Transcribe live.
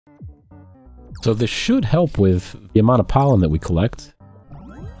So this should help with the amount of pollen that we collect.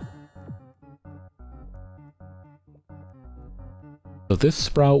 So this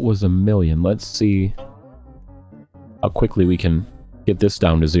sprout was 1,000,000. Let's see how quickly we can get this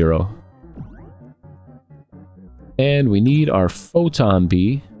down to 0. And we need our photon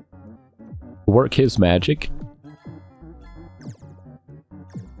bee to work his magic.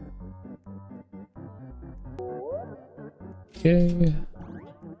 Okay.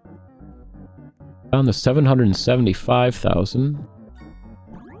 Down to 775,000.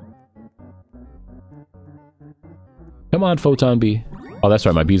 Come on, photon bee. Oh, that's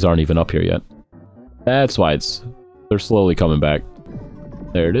right, my bees aren't even up here yet. That's why they're slowly coming back.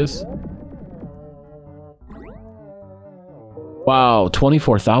 There it is. Wow,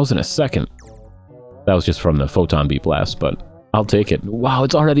 24,000 a second. That was just from the photon bee blast, but I'll take it. Wow,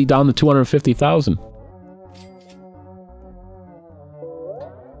 it's already down to 250,000.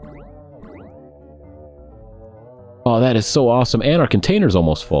 Oh, that is so awesome. And our container's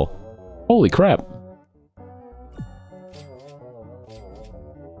almost full. Holy crap.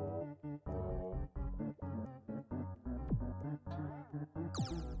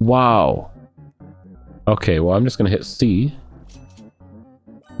 Wow. Okay, well, I'm just going to hit C.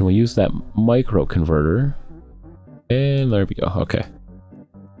 And we'll use that micro converter. And there we go. Okay.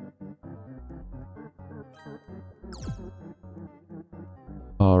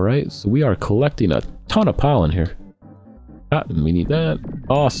 Alright, so we are collecting a ton of pollen here. Cotton, we need that.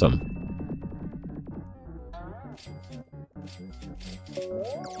 Awesome.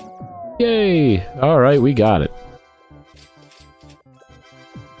 Yay! Alright, we got it.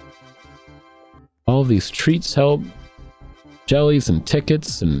 All these treats help. Jellies and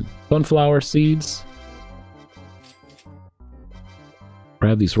tickets and sunflower seeds.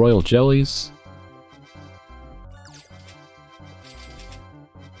 Grab these royal jellies.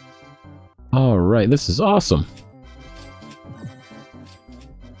 Alright, this is awesome.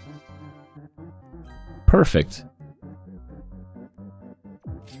 Perfect.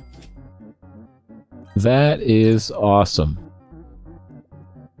 That is awesome.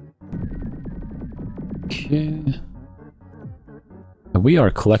 Okay. And we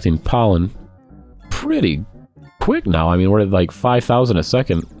are collecting pollen pretty quick now. I mean, we're at like 5,000 a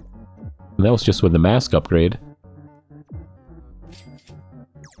second. And that was just with the mask upgrade.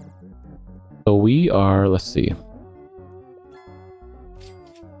 So we are, let's see.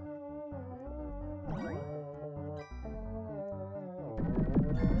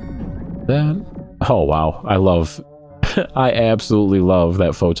 That. Oh, wow. I absolutely love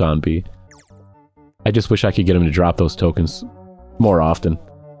that photon bee. I just wish I could get him to drop those tokens more often.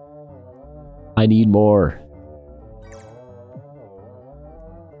 I need more.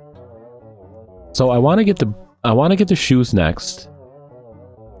 So I want to get the shoes next.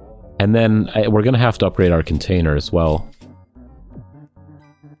 And then we're going to have to upgrade our container as well.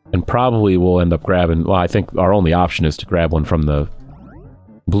 And probably we'll end up grabbing... Well, I think our only option is to grab one from the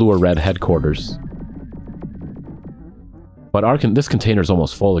blue or red headquarters. But this container is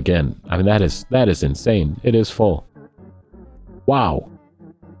almost full again. I mean, that is insane. It is full. Wow.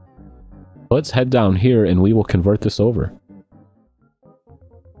 Let's head down here and we will convert this over.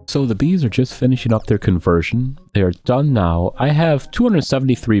 So the bees are just finishing up their conversion. They are done now. I have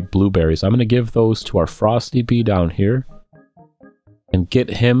 273 blueberries. I'm going to give those to our frosty bee down here. And get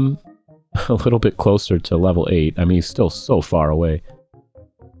him a little bit closer to level 8. I mean, he's still so far away.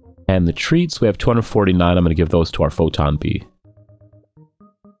 And the treats, we have 249. I'm going to give those to our photon bee.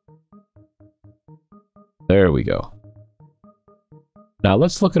 There we go. Now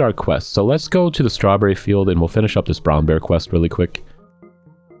let's look at our quest. So let's go to the strawberry field and we'll finish up this brown bear quest really quick.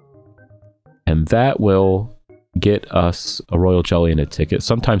 And that will get us a royal jelly and a ticket.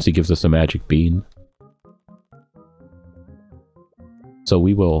 Sometimes he gives us a magic bean. So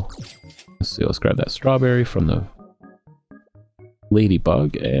we will... Let's see, let's grab that strawberry from the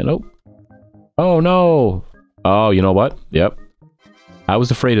ladybug and... Oh no! Oh, you know what? Yep. I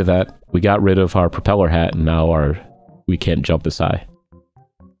was afraid of that. We got rid of our propeller hat and now we can't jump as high.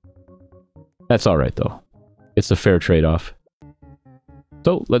 That's alright though. It's a fair trade-off.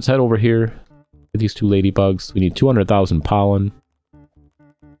 So let's head over here. These two ladybugs. We need 200,000 pollen.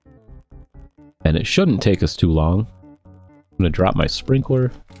 And it shouldn't take us too long. I'm going to drop my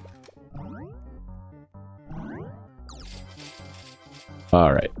sprinkler.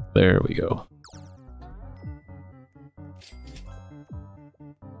 Alright, there we go.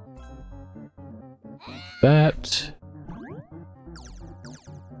 That.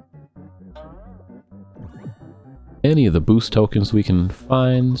 Any of the boost tokens we can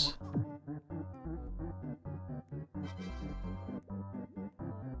find.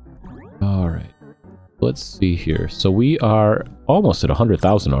 let's see here. So we are almost at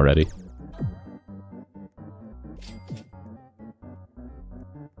 100,000 already.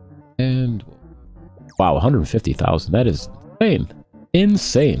 And wow, 150,000. That is insane.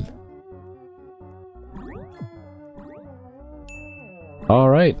 Insane. All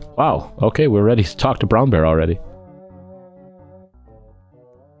right. Wow. Okay, we're ready to talk to Brown Bear already.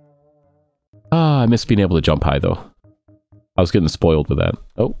 Ah, I miss being able to jump high, though. I was getting spoiled with that.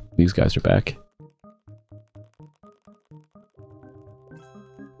 Oh, these guys are back.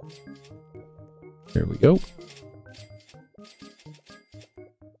 Here we go.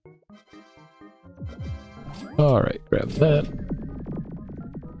 Alright, grab that.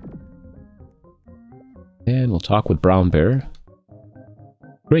 And we'll talk with Brown Bear.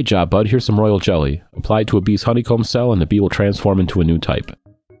 Great job, bud. Here's some royal jelly. Apply it to a bee's honeycomb cell and the bee will transform into a new type.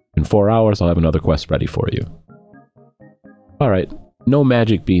 In 4 hours, I'll have another quest ready for you. Alright, no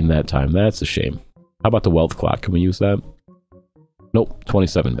magic bean that time. That's a shame. How about the wealth clock? Can we use that? Nope,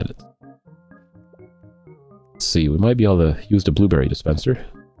 27 minutes. Let's see, we might be able to use the blueberry dispenser.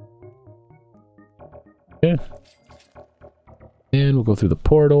 Yeah. And we'll go through the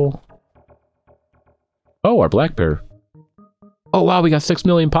portal. Oh, our black bear. Oh wow, we got 6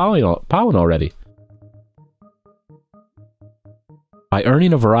 million pollen already. By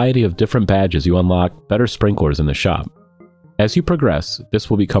earning a variety of different badges, you unlock better sprinklers in the shop. As you progress, this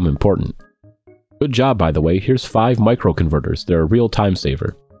will become important. Good job, by the way. Here's 5 micro-converters. They're a real time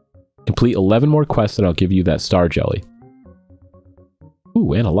saver. Complete 11 more quests and I'll give you that star jelly.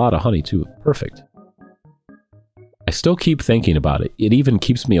 Ooh, and a lot of honey too. Perfect. I still keep thinking about it. It even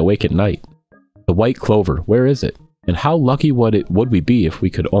keeps me awake at night. The white clover, where is it? And how lucky would we be if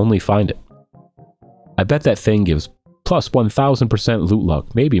we could only find it? I bet that thing gives plus 1000% loot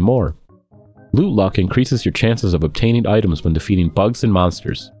luck, maybe more. Loot luck increases your chances of obtaining items when defeating bugs and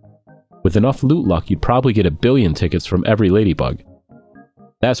monsters. With enough loot luck, you'd probably get 1 billion tickets from every ladybug.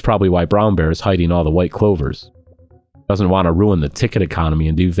 That's probably why Brown Bear is hiding all the white clovers. Doesn't want to ruin the ticket economy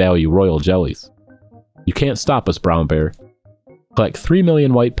and devalue royal jellies. You can't stop us, Brown Bear. Collect 3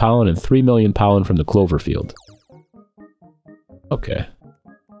 million white pollen and 3 million pollen from the clover field. Okay.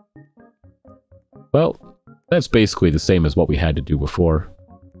 Well, that's basically the same as what we had to do before.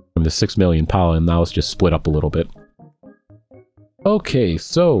 From the 6 million pollen, now it's just split up a little bit. Okay,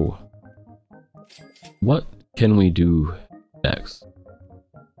 so what can we do next?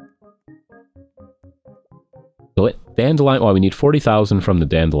 So dandelion, well, we need 40,000 from the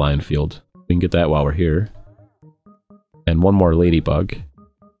dandelion field. We can get that while we're here. And 1 more ladybug.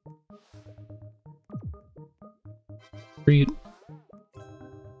 Read.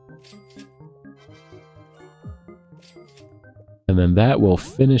 And then that will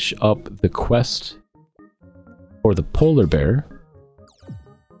finish up the quest for the polar bear.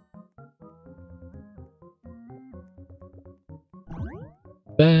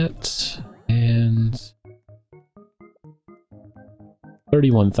 That, and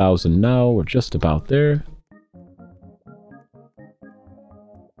 31,000 now, we're just about there.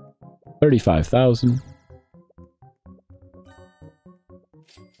 35,000.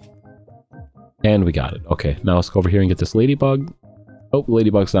 And we got it. Okay, now let's go over here and get this ladybug. Oh, the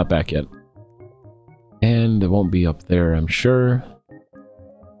ladybug's not back yet. And it won't be up there, I'm sure.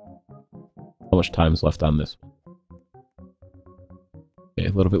 How much time's left on this one? Okay,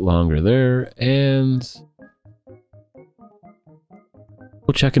 a little bit longer there, and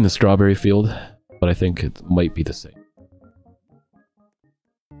we'll check in the strawberry field, but I think it might be the same.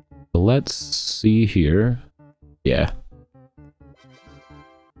 So let's see here. Yeah.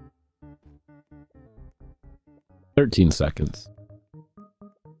 13 seconds.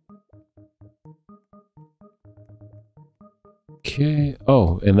 Okay.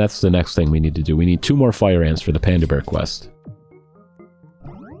 Oh, and that's the next thing we need to do. We need 2 more fire ants for the Panda Bear quest.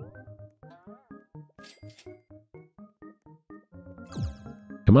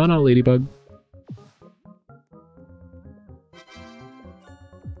 Come on out, ladybug.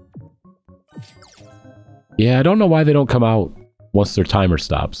 Yeah, I don't know why they don't come out once their timer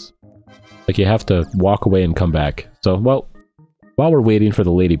stops. Like, you have to walk away and come back. So, well, while we're waiting for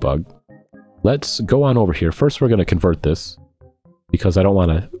the ladybug, let's go on over here. First, we're going to convert this, because I don't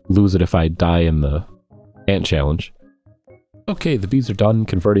want to lose it if I die in the ant challenge. Okay, the bees are done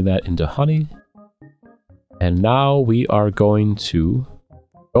converting that into honey. And now we are going to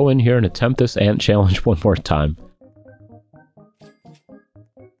go in here and attempt this ant challenge one more time.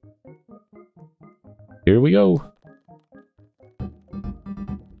 Here we go.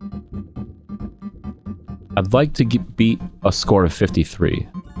 I'd like to beat a score of 53.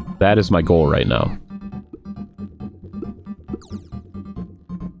 That is my goal right now.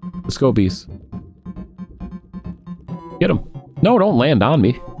 Let's go, bees. Get him. No, don't land on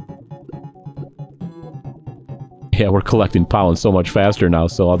me. Yeah, we're collecting pollen so much faster now,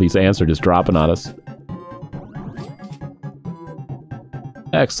 so all these ants are just dropping on us.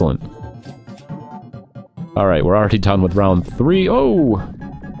 Excellent. Alright, we're already done with round 3. Oh!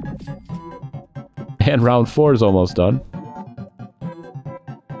 And round 4 is almost done.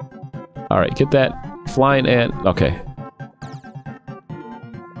 Alright, get that flying ant. Okay.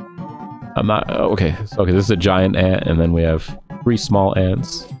 I'm not... okay, okay, this is a giant ant, and then we have 3 small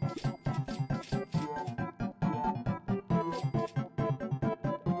ants.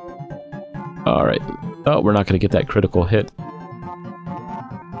 Alright. Oh, we're not going to get that critical hit.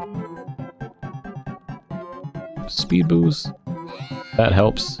 Speed boost. That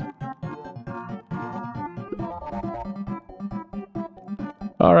helps.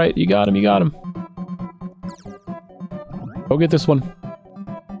 Alright, you got him, you got him. Go get this one.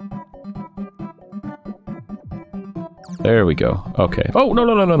 There we go. Okay. Oh, no,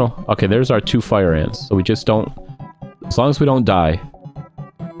 no, no, no, no. Okay, there's our 2 fire ants. So we just don't... As long as we don't die,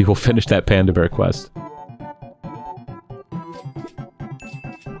 we will finish that Panda Bear quest.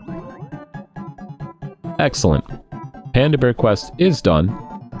 Excellent. Panda Bear quest is done.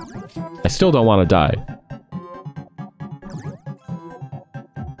 I still don't want to die.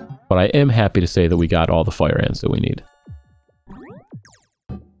 But I am happy to say that we got all the fire ants that we need.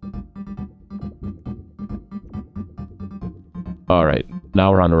 Alright,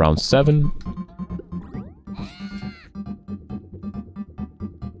 now we're on to round 7.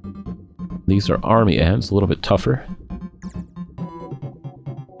 These are army ants, a little bit tougher.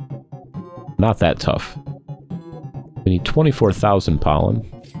 Not that tough. We need 24,000 pollen.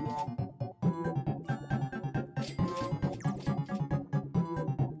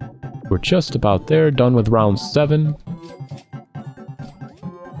 We're just about there, done with round 7.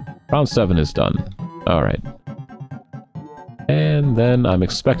 Round 7 is done. Alright. And then I'm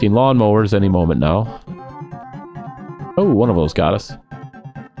expecting lawnmowers any moment now. Oh, one of those got us.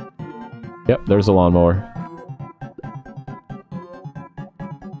 Yep, there's a lawnmower.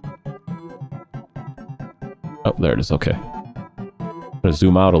 Oh, there it is, okay. I'm gonna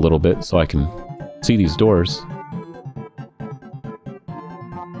zoom out a little bit so I can see these doors.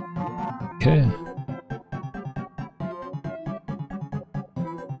 Okay.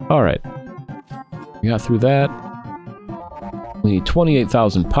 Alright. We got through that. We need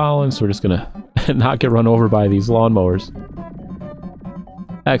 28,000 pollen, so we're just gonna not get run over by these lawnmowers.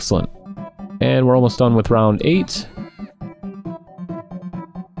 Excellent. And we're almost done with round 8.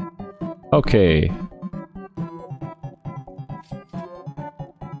 Okay.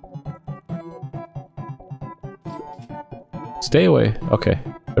 Stay away. Okay.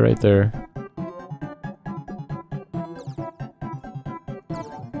 They're right there.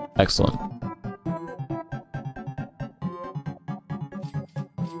 Excellent.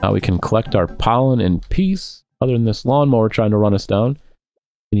 Now we can collect our pollen in peace. Other than this lawnmower trying to run us down.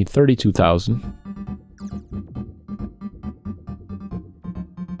 We need 32,000.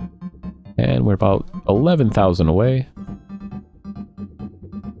 And we're about 11,000 away.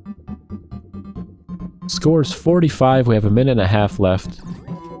 Score's 45. We have a minute and a half left.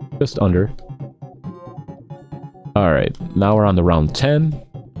 Just under. Alright, now we're on to round 10.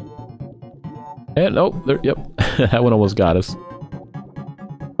 And, oh, there, yep. That one almost got us.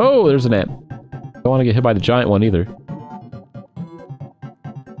 Oh, there's an ant. Don't want to get hit by the giant one either.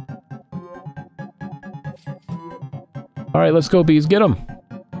 Alright, let's go, bees. Get him!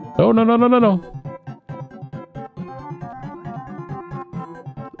 Oh, no, no, no, no, no.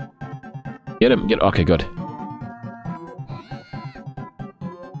 Get him! Get... Okay, good.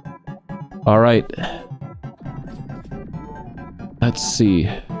 Alright. Let's see.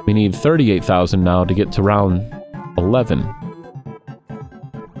 We need 38,000 now to get to round 11.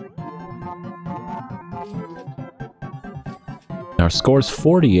 Our score's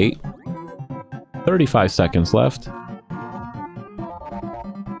 48. 35 seconds left.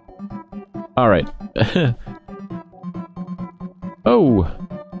 Alright. Oh!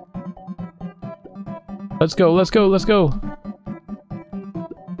 Let's go, let's go, let's go!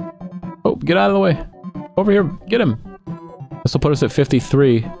 Oh, get out of the way! Over here, get him! This will put us at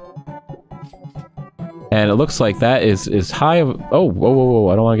 53. And it looks like that is high of... Oh, whoa, whoa, whoa,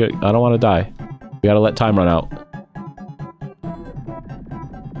 I don't want to die. We gotta let time run out.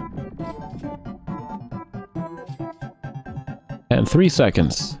 And 3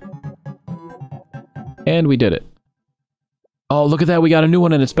 seconds. And we did it. Oh, look at that, we got a new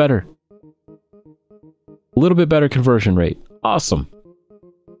one and it's better. A little bit better conversion rate. Awesome.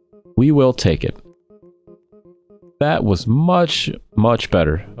 We will take it. That was much, much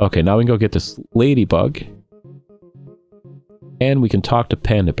better. Okay, now we can go get this ladybug. And we can talk to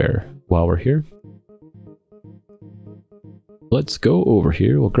Panda Bear while we're here. Let's go over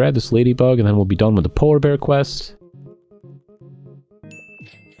here. We'll grab this ladybug and then we'll be done with the polar bear quest.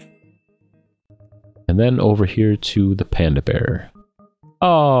 And then over here to the Panda Bear.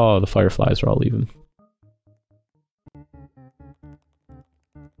 Oh, the fireflies are all leaving.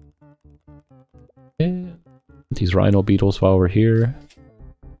 And these rhino beetles while we're here.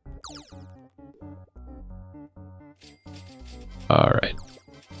 Alright.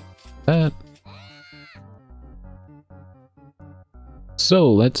 That. So,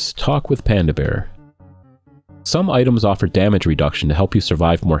 let's talk with Panda Bear. Some items offer damage reduction to help you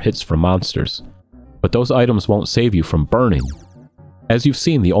survive more hits from monsters, but those items won't save you from burning. As you've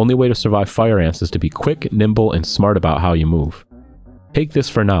seen, the only way to survive fire ants is to be quick, nimble, and smart about how you move. Take this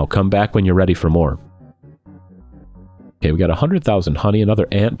for now, come back when you're ready for more. Okay, we got 100,000 honey, another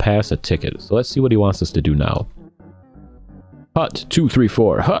ant pass, a ticket. So let's see what he wants us to do now. Hut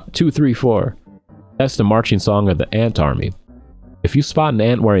 234, Hut 234. That's the marching song of the ant army. If you spot an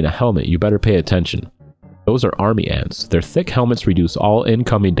ant wearing a helmet, you better pay attention. Those are army ants. Their thick helmets reduce all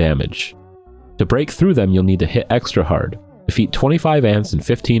incoming damage. To break through them, you'll need to hit extra hard. Defeat 25 ants and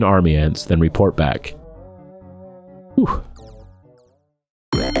 15 army ants, then report back. Whew.